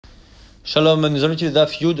Shalom, nous allons étudier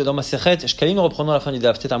Daf Yud dans ma SHEKALIM, nous reprenons la fin du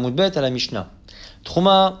Daf, c'est un moudbet à la Mishnah.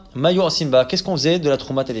 Trouma, Mayu Asimba, qu'est-ce qu'on faisait de la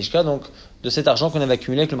Trouma Telishka, donc de cet argent qu'on avait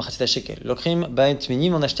accumulé avec le Machatzit Shekel. L'Okrim, Ba'et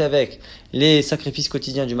Minim, on achetait avec les sacrifices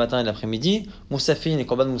quotidiens du matin et de l'après-midi, Moussafin et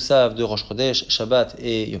Korban Moussav de Rosh Chodesh, Shabbat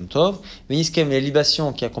et Yom Tov, Veniskem, les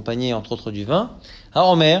libations qui accompagnaient entre autres du vin,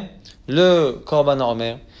 Haomer, le Korban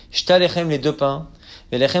Haomer, Shtalechem, les deux pains,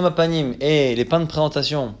 Velechem Apanim et les pains de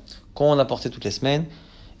présentation qu'on apportait toutes les semaines,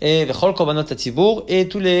 et vechol korbanot hatzibur et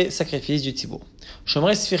tous les sacrifices du tzibur.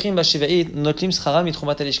 Shomrei sfichim bashevait notlim scharam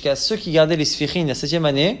mitrumat halishka. Ceux qui gardaient les sfichim la 7e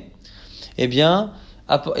année, eh bien,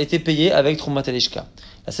 étaient payés avec trumat halishka.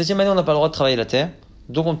 La 7e année, on n'a pas le droit de travailler la terre,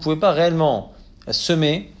 donc on ne pouvait pas réellement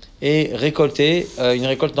semer et récolter une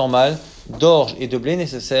récolte normale d'orge et de blé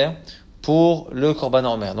nécessaire pour le korban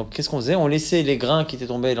haomer. Donc, qu'est-ce qu'on faisait? On laissait les grains qui étaient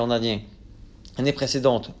tombés l'an dernier, l'année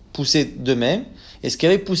précédente, pousser d'eux-mêmes, et ce qui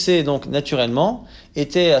avait poussé donc naturellement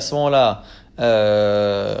était à ce moment-là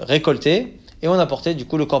récolté, et on apportait du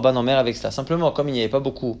coup le korban haomer avec cela. Simplement, comme il n'y avait pas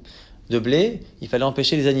beaucoup de blé, il fallait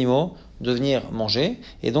empêcher les animaux de venir manger,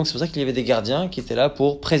 et donc c'est pour ça qu'il y avait des gardiens qui étaient là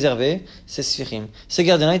pour préserver ces sfirim. Ces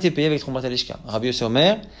gardiens-là étaient payés avec trumat halishka. Rabbi Yossi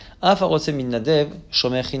Omer, afarotse min nadev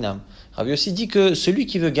shomer chinam. Rabbi Yossi dit que celui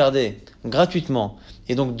qui veut garder gratuitement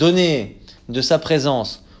et donc donner de sa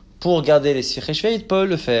présence pour garder les sfichei shveit peut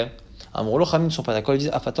le faire. Amrolo Khamim ne sont pas d'accord, ils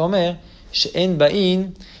disent Afata Omer, She'en Ba'in,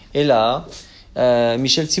 et là,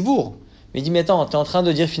 Michel Tzibour. Mais il dit, mais attends, tu es en train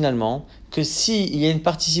de dire finalement que s'il y a une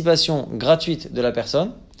participation gratuite de la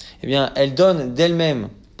personne, eh bien, elle donne d'elle-même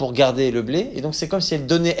pour garder le blé, et donc c'est comme si elle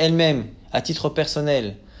donnait elle-même, à titre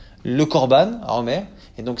personnel, le korban à Omer.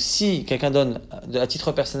 Et donc, si quelqu'un donne à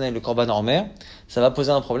titre personnel le korban à Omer, ça va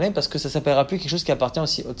poser un problème parce que ça ne s'appellera plus quelque chose qui appartient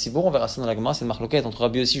aussi au tzibur. On verra ça dans la Gemara, c'est le marloquette entre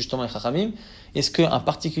Rabbi Yossi justement et Chachamim. Est-ce qu'un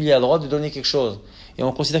particulier a le droit de donner quelque chose? Et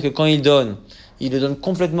on considère que quand il le donne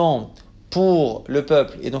complètement pour le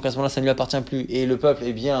peuple, et donc à ce moment-là, ça ne lui appartient plus, et le peuple,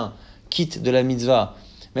 eh bien, quitte de la mitzvah,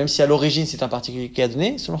 même si à l'origine c'est un particulier qui a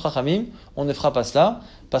donné, selon Chachamim, on ne fera pas cela,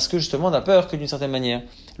 parce que justement on a peur que d'une certaine manière,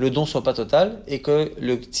 le don soit pas total, et que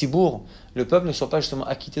le tzibur, le peuple, ne soit pas justement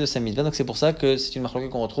acquitté de sa mitzvah. Donc c'est pour ça que c'est une marque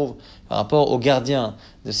qu'on retrouve par rapport aux gardiens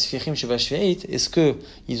de Sfichim Sheva Shveit. Est-ce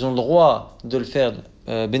qu'ils ont le droit de le faire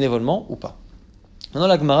bénévolement ou pas? Maintenant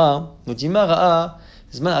la Gemara nous dit Mara'a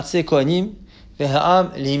Zman Atse Kohanim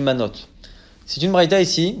Veha'am Lihimanot. C'est une braïta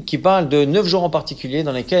ici qui parle de 9 jours en particulier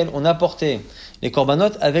dans lesquels on a apporté les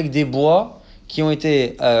korbanot avec des bois qui ont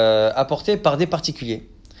été apportés par des particuliers.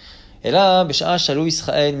 Et là, Besha'a Shalou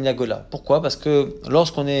Israël Minagola. Pourquoi? Parce que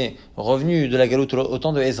lorsqu'on est revenu de la galoute au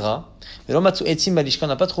temps de Ezra, on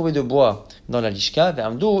n'a pas trouvé de bois dans la lishka.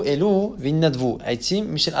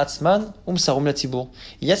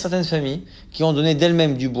 Il y a certaines familles qui ont donné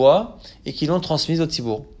d'elles-mêmes du bois et qui l'ont transmis au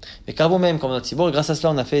tzibur. Mais car vous-même, comme notre tzibur, grâce à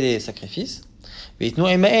cela, on a fait les sacrifices. Et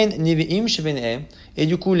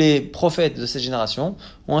du coup, les prophètes de cette génération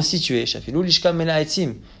ont institué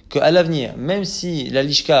qu'à l'avenir, même si la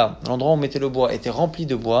lishka, l'endroit où on mettait le bois, était rempli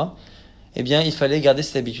de bois, eh bien, il fallait garder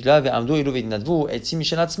cette habitude-là.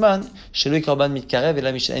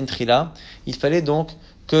 Il fallait donc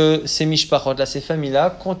que ces mishpachot, là, ces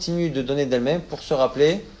familles-là, continuent de donner d'elles-mêmes pour se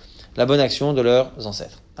rappeler la bonne action de leurs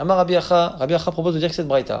ancêtres. Amar Rabbi Acha propose de dire que cette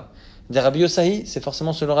braïta des Rabbi Yossi, c'est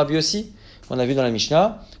forcément selon Rabbi Yossi, qu'on a vu dans la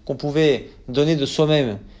Mishnah, qu'on pouvait donner de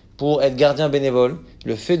soi-même pour être gardien bénévole.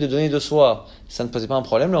 Le fait de donner de soi, ça ne posait pas un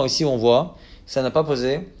problème. Là ici, on voit que ça n'a pas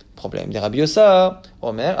posé problème. Des Rabbi Yossi,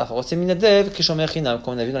 Omer, Afarotse Minadev, que shomer chinam,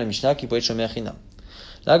 comme on a vu dans la Mishnah, qui pouvait être shomer chinam.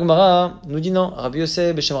 La Gemara nous dit non. Rabbi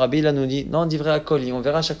Yossi, Beshem Rabbi, là nous dit non, divrei akoli. On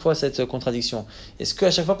verra à chaque fois cette contradiction. Est-ce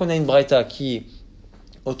qu'à chaque fois qu'on a une braïta qui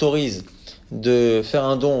autorise de faire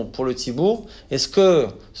un don pour le tzibur, est-ce que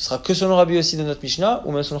ce sera que selon Rabbi Yossi de notre Mishnah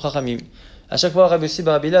ou même selon Chachamim? À chaque fois, Rabbi Yossi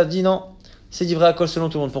Barabila dit non, c'est divrei akol selon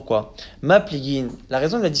tout le monde. Pourquoi? Ma pligin, la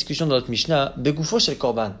raison de la discussion dans notre Mishnah, begufo shel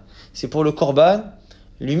korban, c'est pour le korban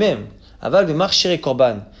lui-même, aval de marchir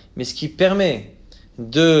korban, mais ce qui permet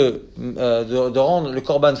de rendre le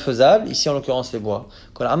korban faisable, ici en l'occurrence les bois.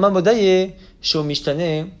 Kol amma modaye sheo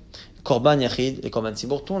mishtane korban yachid, les korban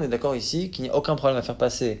tzibur, tout on est d'accord ici qu'il n'y a aucun problème à faire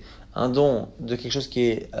passer un don de quelque chose qui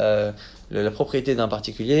est la propriété d'un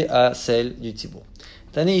particulier à celle du tzibur.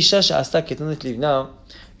 Tane isha she'asta ketonet livna,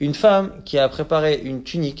 une femme qui a préparé une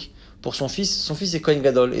tunique pour son fils est Kohen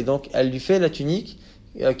Gadol, et donc elle lui fait la tunique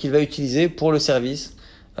qu'il va utiliser pour le service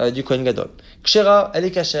du Kohen Gadol. Kshera, elle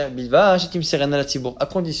est kasher, bilva, shetim serena la tzibur, à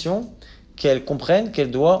condition qu'elle comprenne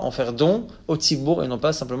qu'elle doit en faire don au tzibur et non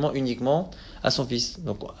pas simplement uniquement à son fils.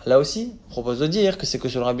 Donc là aussi, on propose de dire que c'est que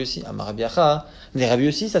sur le Rabbi Yossi. Amar Rabbi Acha, les Rabbi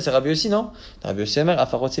Yossi, ça c'est Rabbi Yossi, non? Rabbi Yossi Amer,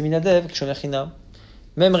 Afarotse Minadev, Kshomer Chinam.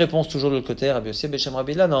 Même réponse toujours de l'autre côté, Rabbi Yossi Bechem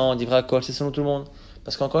Rabbi là, non, dit vrai Kol, c'est selon tout le monde.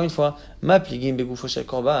 Parce qu'encore une fois, ma pligim begufo shel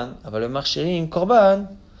korban, aval marchirim korban,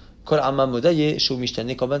 kol amma modaye, shou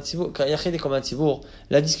mishtane korban tzibour, yachid et korban tzibour.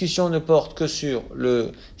 La discussion ne porte que sur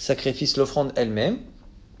le sacrifice, l'offrande elle-même,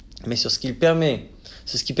 mais sur ce qui permet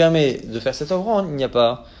de faire cette offrande, il n'y a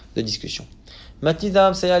pas de discussion.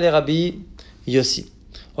 Matnidam saya le Rabbi Yossi.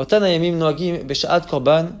 Otan ayamim noagim b'sha'at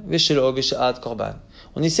korban v'shelo b'sha'at korban.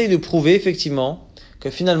 On essaye de prouver effectivement que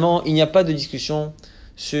finalement il n'y a pas de discussion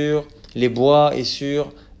sur les bois et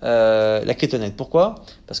sur la kétonnette. Pourquoi?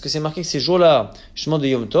 Parce que c'est marqué que ces jours-là, justement de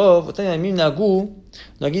Yom Tov, Otan ayamim nagu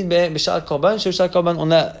noagim b'sha'at korban v'shelo b'sha'at korban.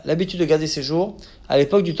 On a l'habitude de garder ces jours à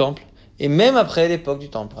l'époque du temple et même après l'époque du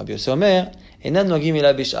temple. Rabbi Yossi Omer enan noagim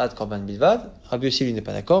ela b'sha'at korban bilvad. Rabbi Yossi lui n'est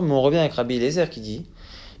pas d'accord, mais on revient avec Rabbi Eliezer qui dit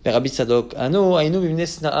Rabbi Tzadok, Ano, Aïnou, Bimne,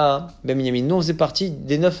 Sna'a, Ben Minyamin. Nous, on faisait partie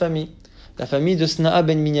des 9 familles. La famille de Sna'a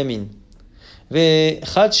Ben Minyamin. Ve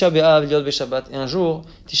Chad Shabbat, Liot Be Shabbat. Et un jour,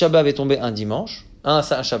 Tisha B'Av est tombé un dimanche, un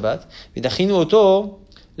Shabbat. Ve Dachinu Oto,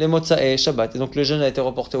 le Motzae Shabbat. Et donc, le jeûne a été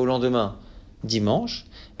reporté au lendemain, dimanche.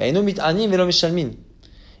 Ve Aïnou Mit'anim, Velo Meshalmin.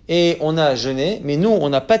 Et on a jeûné, mais nous, on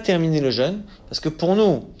n'a pas terminé le jeûne, parce que pour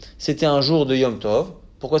nous, c'était un jour de Yom Tov.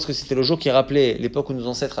 Pourquoi est-ce que c'était le jour qui rappelait l'époque où nos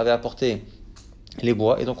ancêtres avaient apporté les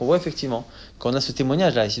bois? Et donc on voit effectivement qu'on a ce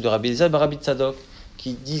témoignage là ici de Rabbi Eliezer Rabbi Tzadok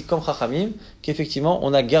qui dit comme Chachamim qu'effectivement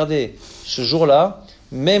on a gardé ce jour là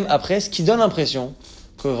même après, ce qui donne l'impression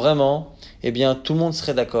que vraiment tout le monde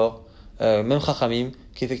serait d'accord, même Chachamim,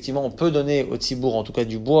 qu'effectivement on peut donner au tzibour en tout cas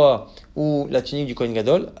du bois ou la tunique du Kohen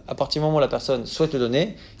Gadol à partir du moment où la personne souhaite le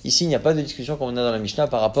donner. Ici il n'y a pas de discussion comme on a dans la Mishnah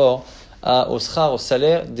par rapport au schar, au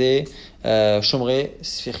salaire des chomrei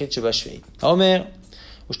sfichit sheba shvei. Omer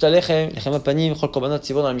dans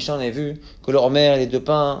la Mishnah, on avait vu que le homer, les deux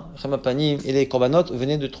pains, et les korbanot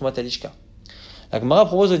venaient de Trumat Alishka. La Gemara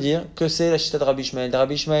propose de dire que c'est la chita de Rabbi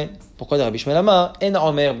Ishmael. Pourquoi de Rabbi Ishmael Ama En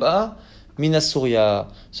homer ba minas Surya.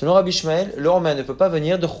 Selon Rabbi Ishmael, le homer ne peut pas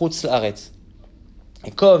venir de Chutz La'aretz.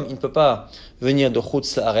 Et comme il ne peut pas venir de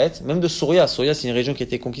Chutz La'aretz, même de Surya, Surya c'est une région qui a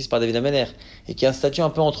été conquise par David Amener et qui a un statut un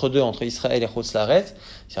peu entre deux, entre Israël et Chutz La'aretz,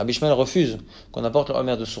 si Rabbi Ishmael refuse qu'on apporte le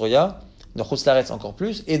homer de Surya, de Chutz La'aretz encore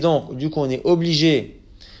plus, et donc du coup on est obligé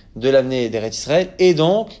de l'amener d'Eretz Israël, et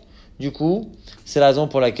donc du coup c'est la raison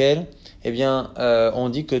pour laquelle on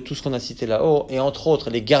dit que tout ce qu'on a cité là-haut, et entre autres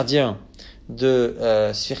les gardiens de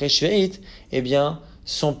Sfichei Shveit,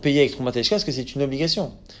 sont payés avec Trumat Alishka, parce que c'est une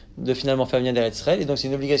obligation de finalement faire venir d'Eretz Israël, et donc c'est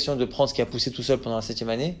une obligation de prendre ce qui a poussé tout seul pendant la 7e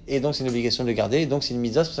année, et donc c'est une obligation de le garder, et donc c'est une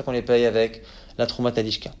mitzvah, c'est pour ça qu'on les paye avec la Trumat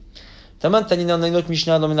Alishka. Taman Tanina, on a une autre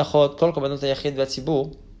Mishnah dans Menachot, Kol Korbanot Hayachid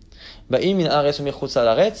Vatzibur, Ba'im min haaretz ou mechutz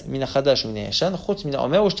haaretz, min hachadash ou min hayashan, chutz min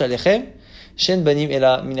haomer ou shtalechem, shen banim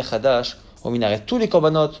ela min hachadash ou min haaretz. Tous les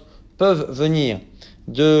korbanot peuvent venir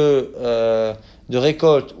de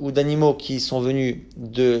récoltes ou d'animaux qui sont venus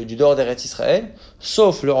du dehors d'Eretz Israël,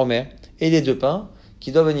 sauf le homer et les deux pains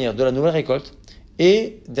qui doivent venir de la nouvelle récolte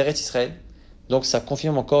et d'Eretz Israël. Donc ça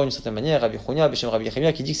confirme encore d'une certaine manière Rabbi Chonia, Beshem Rabbi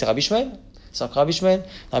Yechimia qui dit que c'est Rabbi Ishmael. C'est encore Rabbi Ishmael.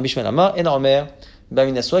 Rabbi Ishmael Amar et homer,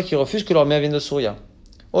 Ba'im Nasua qui refuse que le homer vienne de Surya.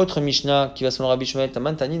 Autre Mishnah qui va selon Rabbi Ishmael,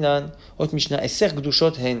 Taman Taninan, autre Mishnah, Eser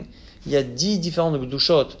Gdushot Hen. Il y a 10 différentes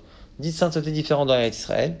Gdushot, 10 saintetés différentes dans Eretz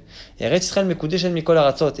Israël. Et Eretz Israël Mekudeshen Mikol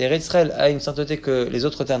Aratzot. Et Eretz Israël a une sainteté que les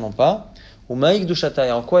autres terres n'ont pas. Ou Maïk Gdushata.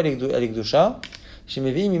 Et en quoi elle est Gdusha?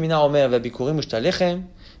 Shemevi Mimina Omer Vabikurim Ushtalechem.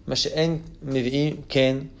 Mashen Mevi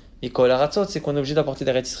Ken Mikol Aratzot. C'est qu'on est obligé d'apporter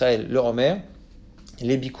d'Eretz Israël le Omer,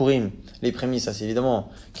 les Bikurim, les prémices, ça c'est évidemment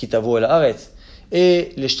Kitavo el Haaretz.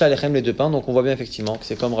 Et les shtalechem, les deux pains, donc on voit bien effectivement que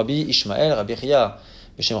c'est comme Rabbi Ishmael, Rabbi Ria,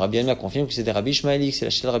 Beshem Rabbi Elma confirme que c'est des Rabbi Ishmaeliques, c'est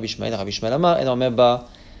la shita de Rabbi Ishmael Amar, et Omer ba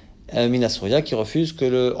mina Surya, qui refuse que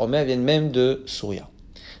le Omer vienne même de Surya.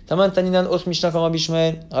 Taman Taninan os Mishnah comme Rabbi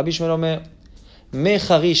Ishmael Omer,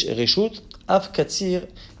 Mecharish Reshut, Av Katsir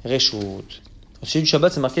Reshut. Au sujet du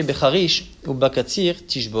Shabbat, c'est marqué Becharish ou Bakatsir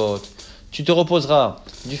Tishbot. Tu te reposeras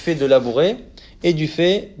du fait de labourer et du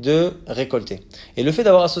fait de récolter. Et le fait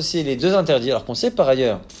d'avoir associé les deux interdits, alors qu'on sait par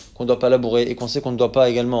ailleurs qu'on ne doit pas labourer et qu'on sait qu'on ne doit pas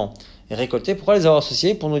également récolter, pourquoi les avoir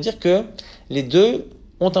associés? Pour nous dire que les deux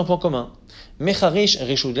ont un point commun. Mecharish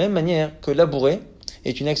Reshut, de la même manière que labourer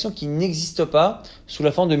est une action qui n'existe pas sous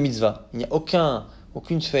la forme de mitzvah. Il n'y a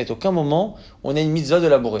aucune fête, aucun moment où on a une mitzvah de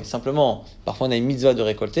labourer. Simplement, parfois on a une mitzvah de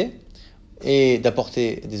récolter et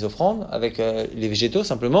d'apporter des offrandes avec les végétaux,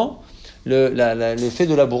 simplement. Le fait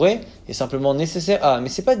de labourer est simplement nécessaire mais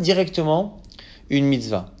c'est pas directement une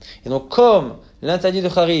mitzvah. Et donc, comme l'interdit de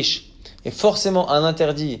Harish est forcément un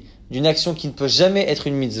interdit d'une action qui ne peut jamais être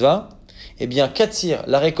une mitzvah, Katsir,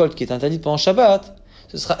 la récolte qui est interdite pendant Shabbat,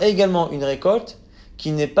 ce sera également une récolte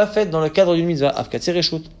qui n'est pas faite dans le cadre d'une mitzvah. Av Katsir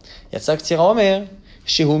Reshut. Yatsak Tira Omer,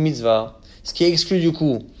 shehu mitzvah, ce qui exclut du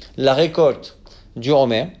coup la récolte du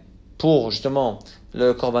Omer, pour justement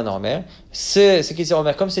le Korban Omer, c'est qui c'est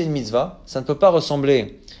Omer, comme c'est une mitzvah, ça ne peut pas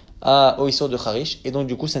ressembler au Issour de Harish, et donc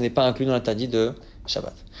du coup ça n'est pas inclus dans l'interdit de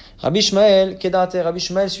Shabbat. Rabbi Ishmael, Kedate, Rabbi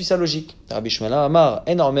Ishmael suit sa logique. Rabbi Ishmael Amar,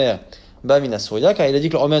 en Omer, ba mina Souria, car il a dit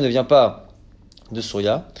que le Omer ne vient pas de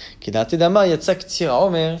Souria. Kedate Dama, Yatsak Tira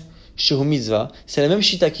Omer, Shehu Mitzvah. C'est la même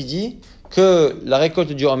Shita qui dit que la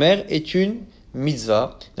récolte du Omer est une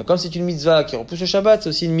mitzvah. Donc comme c'est une mitzvah qui repousse le Shabbat, c'est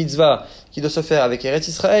aussi une mitzvah qui doit se faire avec Eretz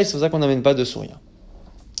Israël, c'est pour ça qu'on n'amène pas de Souria.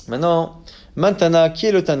 Maintenant, Mantana, qui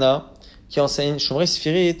est le Tana qui enseigne Shomrei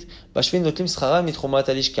Sfirit, Bashvin Notlim Srara Mitromat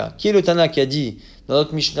Alishka. Qui est le Tana qui a dit dans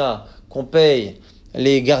notre Mishnah qu'on paye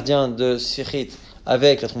les gardiens de Sfirit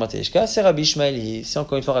avec la Tromat Alishka? C'est Rabbi Ishmael, c'est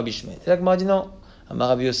encore une fois Rabbi Ishmael. Et la Gemara dit non. Amar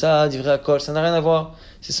Rabbi Yosa, Divrei Akol, ça n'a rien à voir.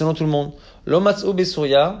 C'est selon tout le monde. Lomatzou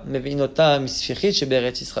Besouria, Mevinota Misfirit chez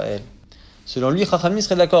Eretz Israël. Selon lui, Chachamim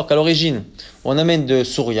serait d'accord qu'à l'origine, on amène de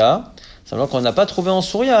Souria, simplement qu'on n'a pas trouvé en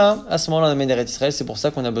Souria, à ce moment-là on amène Eretz Israël, c'est pour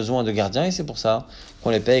ça qu'on a besoin de gardiens et c'est pour ça qu'on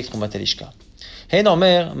les paye avec Tromat Alishka. Hey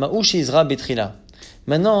Normer, Ma'ouch Izra Betrila.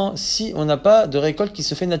 Maintenant, si on n'a pas de récolte qui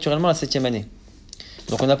se fait naturellement la 7e année,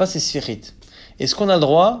 donc on n'a pas ces sphérites, est-ce qu'on a le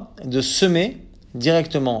droit de semer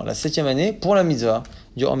directement la 7e année pour la mitzvah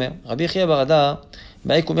du Omer? Rabbi Chia Barada,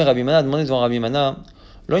 Ba'ekomer Rabbi Mana a demandé devant Rabbi Mana,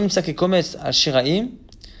 Lo nimsake kometz al shiraim,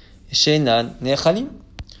 she'enan ne'chalim.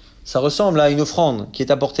 Ça ressemble à une offrande qui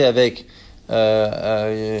est apportée avec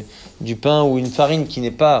du pain ou une farine qui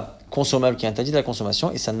n'est pas consommable, qui est interdite de la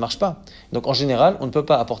consommation, et ça ne marche pas. Donc en général, on ne peut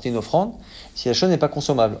pas apporter une offrande si la chose n'est pas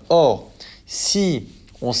consommable. Or, si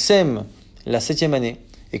on sème la 7e année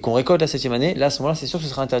et qu'on récolte la 7e année, là à ce moment-là, c'est sûr que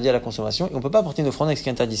ce sera interdit à la consommation et on ne peut pas apporter une offrande avec ce qui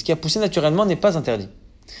est interdit. Ce qui a poussé naturellement n'est pas interdit.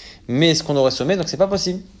 Mais ce qu'on aurait semé, donc c'est pas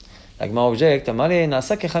possible. La Gemara objecte, Amale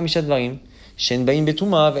na'asa kechamisha dvarim, she'en ba'im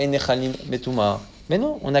betuma ve'en nechalim betuma. Mais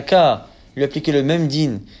non, on n'a qu'à lui appliquer le même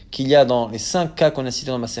din qu'il y a dans les 5 cas qu'on a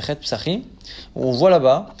cités dans Masechet Psachim, où on voit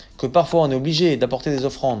là-bas que parfois on est obligé d'apporter des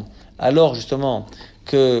offrandes alors justement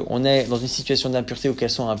qu'on est dans une situation d'impureté ou qu'elles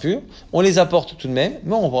sont impures. On les apporte tout de même,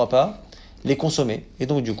 mais on ne pourra pas les consommer. Et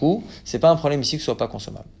donc du coup, c'est pas un problème ici que ce soit pas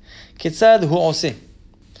consommable. Ketzad hu oseh.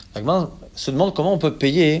 Se demande comment on peut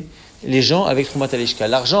payer les gens avec Trumat Alishka.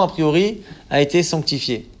 L'argent, a priori, a été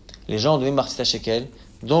sanctifié. Les gens ont donné Martita Shekel,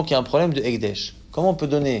 donc il y a un problème de Hekdesh. Comment on peut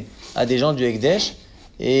donner à des gens du Hekdesh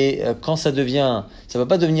et quand ça ne va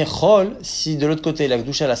pas devenir Chol si de l'autre côté, la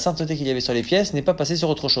Gdusha, la sainteté qu'il y avait sur les pièces, n'est pas passée sur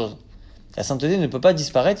autre chose. La sainteté ne peut pas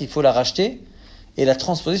disparaître, il faut la racheter et la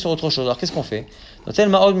transposer sur autre chose. Alors qu'est-ce qu'on fait?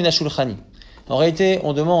 En réalité,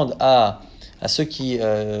 on demande à ceux qui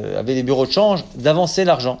avaient des bureaux de change d'avancer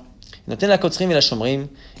l'argent.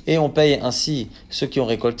 Et on paye ainsi ceux qui ont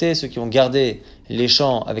récolté, ceux qui ont gardé les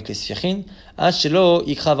champs avec les sfirin.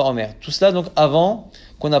 Tout cela donc avant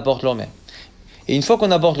qu'on apporte l'omer. Et une fois qu'on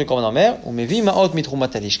apporte le korban omer, on met vimaot mitrumat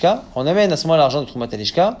alishka, on amène à ce moment-là l'argent de trumat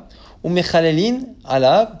alishka, ou mechalelin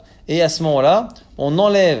alav, et à ce moment-là, on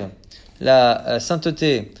enlève la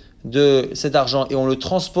sainteté de cet argent et on le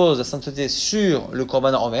transpose, la sainteté, sur le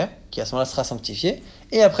korban omer, qui à ce moment-là sera sanctifié.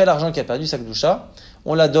 Et après l'argent qui a perdu sa kedusha,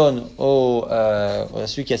 on la donne à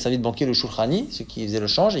celui qui a servi de banquier, le shulchani, celui qui faisait le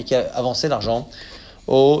change et qui a avancé l'argent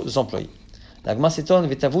aux employés. La Gemara s'étonne,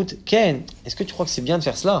 Vetavut Ken, est-ce que tu crois que c'est bien de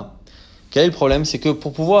faire cela? Quel est le problème? C'est que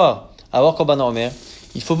pour pouvoir avoir korban omer,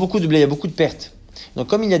 il faut beaucoup de blé, il y a beaucoup de pertes. Donc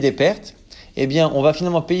comme il y a des pertes, eh bien on va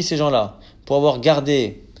finalement payer ces gens-là pour avoir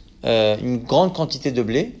gardé une grande quantité de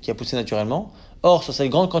blé qui a poussé naturellement. Or, sur cette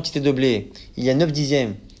grande quantité de blé, il y a 9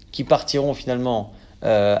 dixièmes qui partiront finalement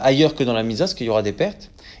ailleurs que dans la misa, parce qu'il y aura des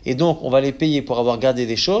pertes. Et donc, on va les payer pour avoir gardé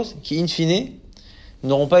des choses qui, in fine,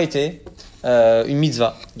 n'auront pas été une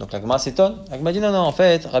mitzvah. Donc, la Gemara s'étonne. La Gemara dit non, en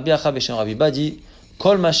fait, Rabbi Acha Beshem Rabbi Ba dit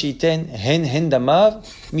Kol Mashiten Hen Damav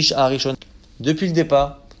Mish Arishon. Depuis le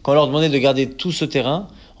départ, quand on leur demandait de garder tout ce terrain,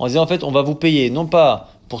 on disait en fait, on va vous payer non pas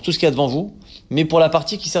pour tout ce qu'il y a devant vous, mais pour la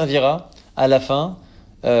partie qui servira à la fin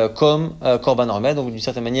comme korban omer. Donc, d'une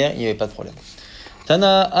certaine manière, il n'y avait pas de problème.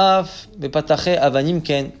 Tana af bepatache avanim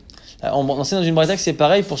ken. On enseigne dans une braïta que c'est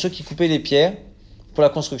pareil pour ceux qui coupaient les pierres pour la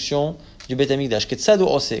construction du Beit Hamikdash. Ketsadu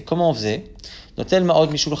ose. Comment on faisait? Notel ma'od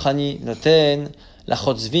mishulchani, noten la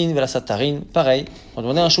chotzvin vela satarin. Pareil. On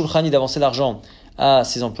demandait à un shulchani d'avancer l'argent à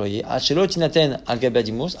ses employés. Achelo tinaten al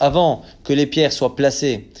gabadimus, avant que les pierres soient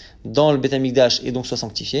placées dans le Beit Hamikdash et donc soient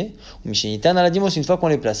sanctifiées. Mishenitan aladimos, une fois qu'on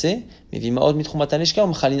les plaçait, mais vimaod mitrumataneshka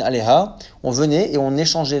umchalin aleha, on venait et on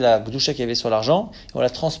échangeait la gdusha qu'il y avait sur l'argent et on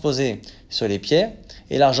la transposait sur les pierres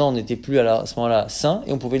et l'argent n'était plus à ce moment-là sain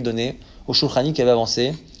et on pouvait le donner au shulchani qui avait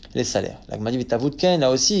avancé les salaires. La Gemara dit vitavut ken,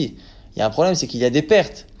 là aussi, il y a un problème, c'est qu'il y a des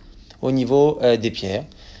pertes au niveau des pierres.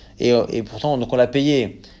 Et pourtant, donc on l'a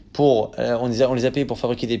payé on les a payés pour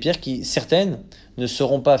fabriquer des pierres qui, certaines, ne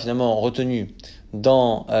seront pas finalement retenues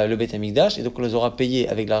dans le Beit Hamikdash, et donc on les aura payées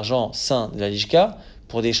avec l'argent saint de la Lishka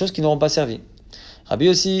pour des choses qui n'auront pas servi. Rabbi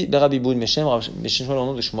aussi, Rabbi Boud, Meshem, Shmuel au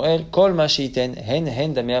nom de Shmuel, Kol ma sheiten,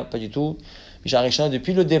 hen damea, pas du tout.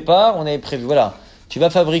 Depuis le départ, on avait prévu, voilà, tu vas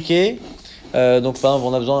fabriquer, donc par exemple,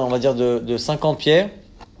 on a besoin, on va dire, de 50 pierres.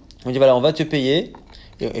 On dit, voilà, on va te payer.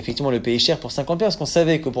 Et effectivement, on le payait cher pour 50 pierres, parce qu'on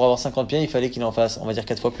savait que pour avoir 50 pierres, il fallait qu'il en fasse, on va dire,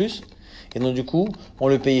 4 fois plus. Et donc, du coup, on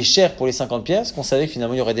le payait cher pour les 50 pierres, parce qu'on savait que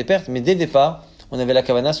finalement, il y aurait des pertes. Mais dès le départ, on avait la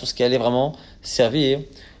kavana sur ce qui allait vraiment servir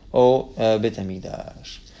au Beit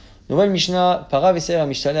Hamikdash. Nouvelle Mishnah, Para Veser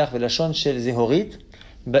Amishtaler Velashon Shel Zehorit,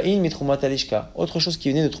 Ba'in Mitrumat Alishka. Autre chose qui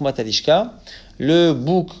venait de Trumat Alishka, le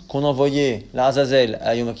bouc qu'on envoyait, la Azazel,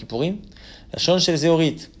 à Yom Kippourim, la Shon Shel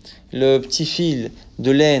Zehorit, le petit fil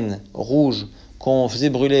de laine rouge qu'on faisait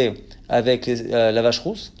brûler avec la vache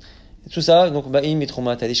rousse. Et tout ça, donc, Ba'im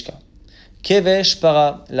Mitrumat Alishka. Kevesh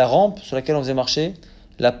Para, la rampe sur laquelle on faisait marcher,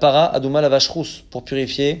 la Para Adouma, la vache rousse, pour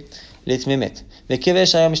purifier les Tmemet. Mais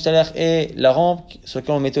Kevesh Ayam Mishtaler est la rampe sur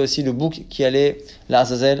laquelle on mettait aussi le bouc qui allait la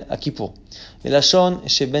Azazel à Kippour. Et la Shon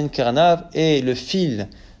chez Ben Karanav est le fil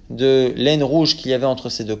de laine rouge qu'il y avait entre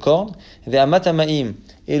ces deux cornes. Et Amatamaim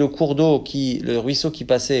est le cours d'eau le ruisseau qui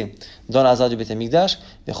passait dans la Hazar du Beit Hamikdash.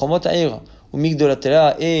 Et Chomot Aïr ou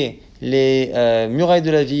Migdolatela et les murailles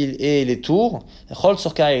de la ville et les tours, Chol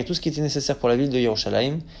Sorkaïr et tout ce qui était nécessaire pour la ville de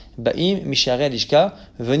Yerushalayim, Ba'im, Mishare Lishka,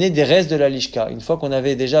 venaient des restes de la Lishka. Une fois qu'on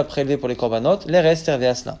avait déjà prélevé pour les korbanot, les restes servaient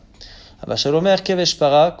à cela. Abba Shalomer, Kevesh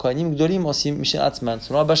Para, Kohanim Gdolim, Osim, Mishel Atzman.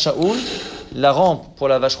 Selon Abba Shaoul, la rampe pour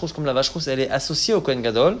la vache rousse, comme la vache rousse, elle est associée au Kohen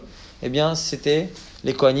Gadol, eh bien, c'était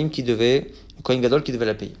les Kohanim le Kohen Gadol qui devait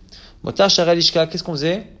la payer. Motar Share Lishka, qu'est-ce qu'on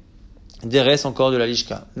faisait? Des restes encore de la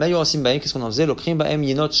Lishka. Mayorasim Baim, qu'est-ce qu'on en faisait? L'okrim Baem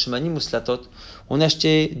Yenot Shmanim Muslatot. On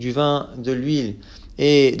achetait du vin, de l'huile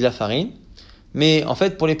et de la farine, mais en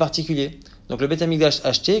fait pour les particuliers. Donc le Beit Hamikdash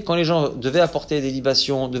achetait, quand les gens devaient apporter des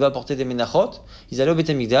libations, devaient apporter des menachot, ils allaient au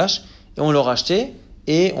Beit Hamikdash et on leur achetait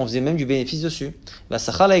et on faisait même du bénéfice dessus.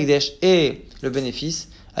 Sachal Ha'ekdesh et le bénéfice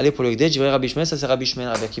allait pour le Hekdesh. Divrei Rabbi Shmuel, ça c'est Rabbi Shmuel,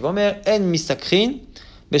 Rabbi Akiva Omer, En Mistakrin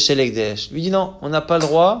Beshel Hekdesh. Lui dit non, on n'a pas le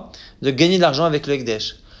droit de gagner de l'argent avec le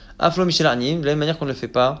Hekdesh. Aflo Michel Anim, de la même manière qu'on ne le fait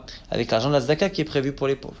pas avec l'argent de la Zdaka qui est prévu pour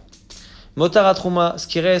les pauvres. Motar à Trouma, ce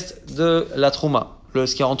qui reste de la Trouma,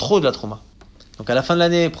 ce qui est en trop de la Trouma. Donc à la fin de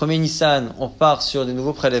l'année, premier Nissan, on part sur des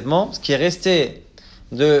nouveaux prélèvements, ce qui est resté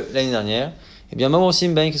de l'année dernière. Eh bien, Maman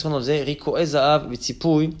aussi, qu'est-ce qu'on en faisait? Riko Ezahav,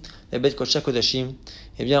 Vitsipouy, les bêtes Kodesh Kodashim.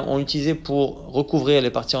 Eh bien, on l'utilisait pour recouvrir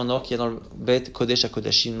les parties en or qu'il y a dans le bête Kodesh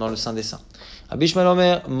Kodashim, dans le Saint des Saints. Rabbi Ishmael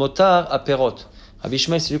Omer, Motar à Perot. Rabbi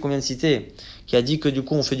Ishmael, c'est lui qu'on vient de citer, qui a dit que du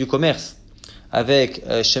coup on fait du commerce avec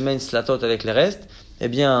Shemen Slatot, avec les restes. Eh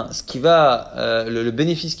bien, ce qui va, le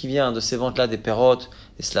bénéfice qui vient de ces ventes-là, des Perot,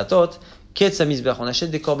 des Slatot, Ket sa Misbeach, on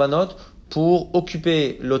achète des korbanot pour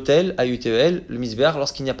occuper l'hôtel à UTEL, le Misbeach,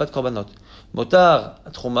 lorsqu'il n'y a pas de korbanot. Motar,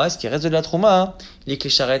 Trouma, ce qui reste de la Trouma, les clés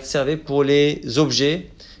charrettes servaient pour les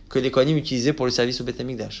objets que les Kohanim utilisaient pour le service au Beit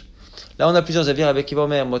Hamikdash. Là, on a plusieurs avis avec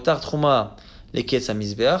Ibomer, Motar, Trouma, les Ket sa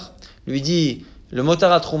Misbeach, lui dit, le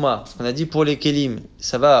motar à trouma, ce qu'on a dit pour les kelim,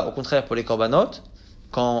 ça va au contraire pour les korbanot,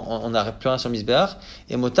 quand on n'a plus rien sur misbeach,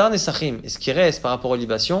 et motar nesachim, et ce qui reste par rapport aux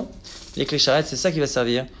libations, les clés charrettes, c'est ça qui va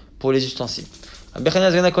servir pour les ustensiles. Rabbi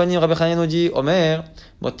Chanina nous dit, Omer,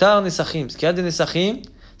 motar nesachim, ce qu'il y a des nesachim,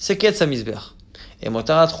 c'est qu'est sa misbeach. Et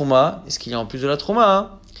motar à trouma, est-ce qu'il y a en plus de la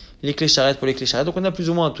trouma, les clés charrettes pour les clés charrettes, donc on a plus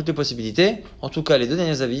ou moins toutes les possibilités. En tout cas, les deux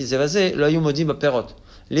derniers avis, zevazé, lo ayumodi ba perot.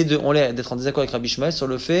 Les deux ont l'air d'être en désaccord avec Rabbi Shmuel sur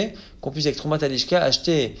le fait qu'on puisse avec Trumat Alishka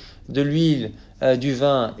acheter de l'huile, du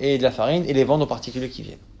vin et de la farine et les vendre aux particuliers qui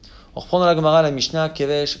viennent. On reprend dans la Gemara la Mishnah,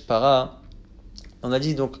 Kevesh, Para. On a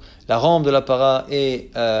dit donc la rampe de la Para et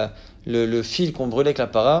le fil qu'on brûlait avec la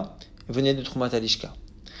Para venaient de Trumat Alishka.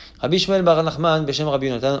 Rabbi Shmuel bar Nachman, Beshem Rabbi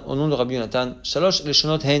Yonatan, au nom de Rabbi Yonatan, Shalosh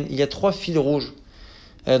Leshonot Hen, il y a 3 fils rouges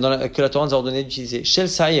que la Torah nous a ordonné d'utiliser. Shel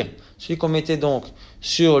Sa'ir, celui qu'on mettait donc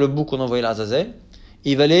sur le bouc qu'on envoyait à Azazel,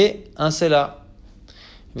 il valait un selah.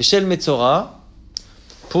 Veshel Metzora,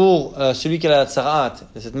 pour celui qui a la tsaraat,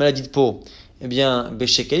 cette maladie de peau, eh bien,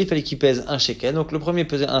 Beshekel, il fallait qu'il pèse un shekel. Donc le premier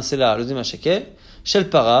pesait un selah, le deuxième un shekel. Shel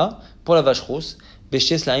Para, pour la vache rousse,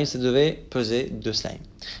 Beshe Slaim, ça devait peser 2 slaim.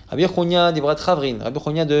 Rabbi Chonia de Brat Chavrin, Rabbi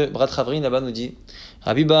Chonia de Brat Chavrin, là-bas nous dit,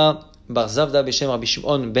 Rabbi Ba Bar Zavda Beshem Rabbi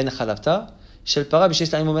Shimon Ben Chalavta, Shel Para, Beshe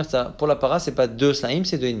Slaim Omerta. Pour la para, c'est pas 2 slaim,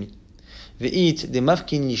 c'est 2,5. Ve'it des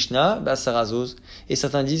mafkin lishna ba'sarazuz, et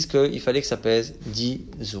certains disent qu'il fallait que ça pèse 10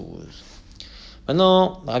 zouz.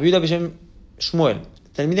 Maintenant, Rabbi Yehuda Beshem Shmuel,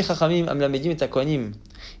 Talmidei Chachamim Amlamedim et Kohanim,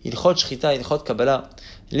 Ilchot Shrita, Ilchot Kabbalah,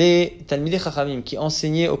 les Talmidei Chachamim qui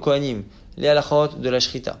enseignaient aux Kohanim les halachot de la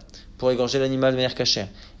shrita pour égorger l'animal de manière cachère,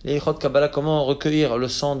 les ilchot Kabbalah, comment recueillir le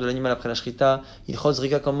sang de l'animal après la shrita, ilchot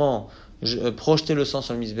Zrika, comment projeter le sang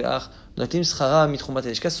sur le misbéach, Notlim Srara Mitrumat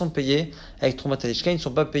Elishka sont payés avec Trumat Elishka. Ils ne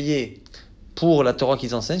sont pas payés pour la Torah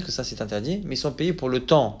qu'ils enseignent, que ça c'est interdit, mais ils sont payés pour le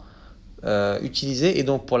temps utilisé et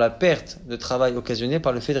donc pour la perte de travail occasionnée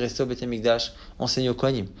par le fait de rester au Beth Amikdash enseigné au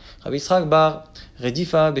Kohanim. Rabbi Israel Bar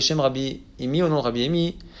Redifa Beshem Rabbi Imi au nom de Rabbi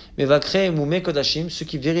Imi Mevakre Moume Kodashim, ceux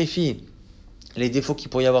qui vérifient les défauts qu'il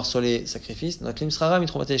pourrait y avoir sur les sacrifices, notre limsrara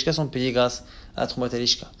mitrumat elishka sont payés grâce à trumat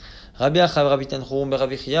elishka. Rabbi Achav Rabbi Tanchum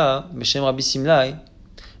Rabbi Chia Beshem Rabbi Simlai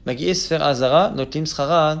Magi'e Sfer Azara notre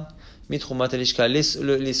limsrara mitrumat elishka.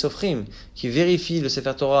 Les sofrim qui vérifient le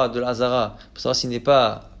Sefer Torah de l'Azara pour savoir s'il n'est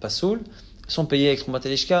pas pasoul sont payés avec trumat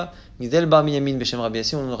elishka. Nidel Bar Minyamin Beshem Rabbi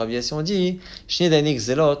Yassi, on Rabbi Yassi on dit Shnei Dayanik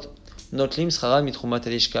Zelot notre limsrara mitrumat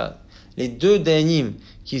elishka. Les deux dayanim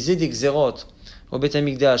qui faisaient des xerot au Beth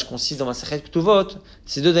Amikdash, qu'on cite dans Masechet Ktuvot,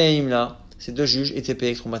 ces deux dayanim là, ces deux juges étaient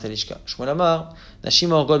payés avec Trumat Elishka. Shmuel Amar,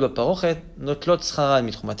 Nashim Orgol Baparochet, Notlot Sraran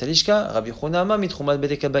mitrumat Elishka, Rabbi Chonama mitrumat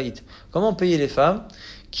Bedek Habait. Comment payer les femmes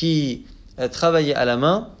qui travaillaient à la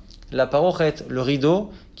main la parochet, le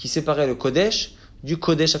rideau qui séparait le Kodesh du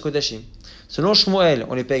Kodesh à Kodashim. Selon Shmuel,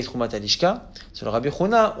 on les paye avec Trumat Elishka. Selon Rabbi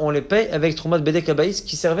Chona, on les paye avec Trumat Bedek Habait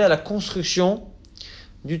qui servait à la construction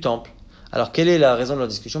du temple. Alors, quelle est la raison de leur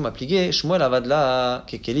discussion m'appliquer Shmuel Avadla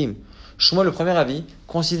Kekelim. Shmuel, le premier avis,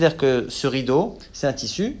 considère que ce rideau, c'est un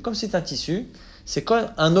tissu. Comme c'est un tissu, c'est comme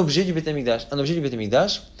un objet du Beth Amikdash. Un objet du Beth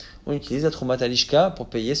Amikdash, on utilise la Trumat Alishka pour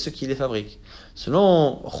payer ceux qui les fabriquent.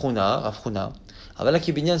 Selon Chuna, Rav Chuna, Avala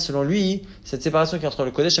Kibinyan, selon lui, cette séparation qui est entre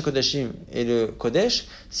le Kodesh à Kodashim et le Kodesh,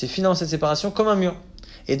 c'est finalement cette séparation comme un mur.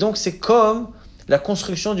 Et donc, c'est comme la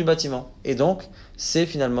construction du bâtiment. Et donc, c'est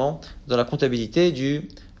finalement dans la comptabilité du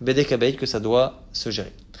Bedek Habeit que ça doit se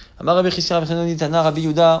gérer. Amar Rabbi Israel Abib Tana Rabbi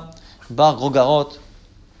Yuda Bar Grogarot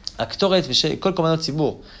Aktoret Veshe Kol Korbanot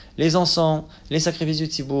Tzibour. Les encens, les sacrifices du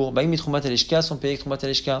Tzibour, Baim Mitrumat Elishka sont payés avec Trumat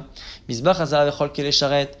Elishka. Misbach Hazav Echol Kele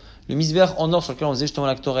Sharet, le misbach en or sur lequel on faisait justement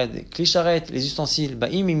l'Aktoret, Kli Sharet, les ustensiles,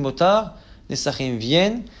 Baim Im Motar, Nesachim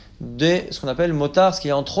viennent de ce qu'on appelle motar, ce qui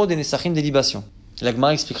est en trop des Nesachim des libations. La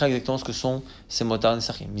Gemara expliquera exactement ce que sont ces motar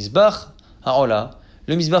Nesachim. Misbach Haola,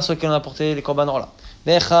 le misbach sur lequel on a porté les korban Ola.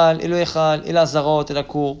 L'Echal, et le Echal, et la Zarot, et la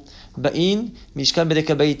cour, Ba'in, Mishkan Bedek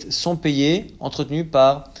Habait sont payés, entretenus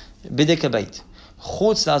par Bedek Habait.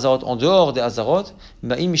 Chutz la Hazarot, en dehors des Hazarot,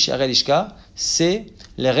 Ba'in Mishare Lishka, c'est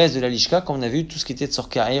les restes de la Lishka, comme on a vu, tout ce qui était de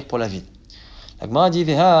Sorkaïr pour la ville. La Gemara dit,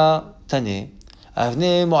 Veha, Tane,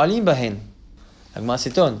 Avne Mo'alim Bahen. La Gemara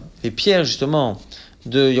s'étonne. Les pierres, justement,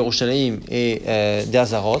 de Yerushalayim et des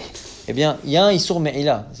Hazarot, eh bien, il y a un Issour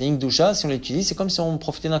Me'ila. C'est une Gdusha, si on l'utilise, c'est comme si on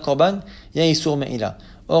profitait d'un korban, il y a un Issour Me'ila.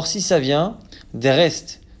 Or, si ça vient des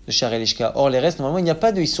restes de Shar Elishka, or les restes, normalement, il n'y a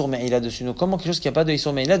pas de Issour Me'ila dessus. Donc, comment quelque chose qui n'a pas de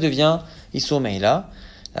Issour Me'ila devient Issour Me'ila?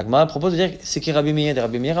 La Gemara propose de dire c'est qui Rabbi Meir, de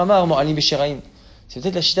Rabbi Meir Amar, Mo'alim Beshiraim. C'est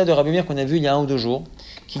peut-être la chita de Rabbi Meir qu'on a vu il y a 1 ou 2 jours,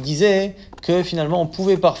 qui disait que finalement, on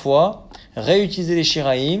pouvait parfois réutiliser les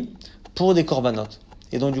Shiraim pour des korbanot.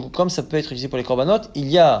 Et donc, du coup, comme ça peut être utilisé pour les korbanot, il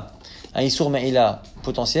y a un Issour Me'ila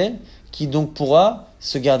potentiel qui donc pourra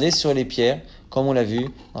se garder sur les pierres, comme on l'a vu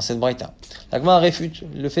dans cette braïta. La Gemara réfute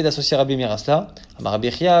le fait d'associer Rabbi Meir à cela.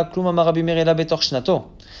 Rabbi Chia, Klum Amar Rabbi Meir Ela Betor Shnato.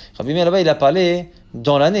 Rabbi Meir là-bas, il a parlé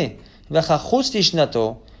dans l'année. Vachachus li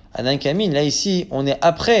Shnato. Anan Kamin, là ici, on est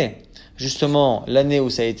après justement l'année où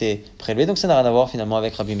ça a été prélevé, donc ça n'a rien à voir finalement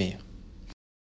avec Rabbi Meir.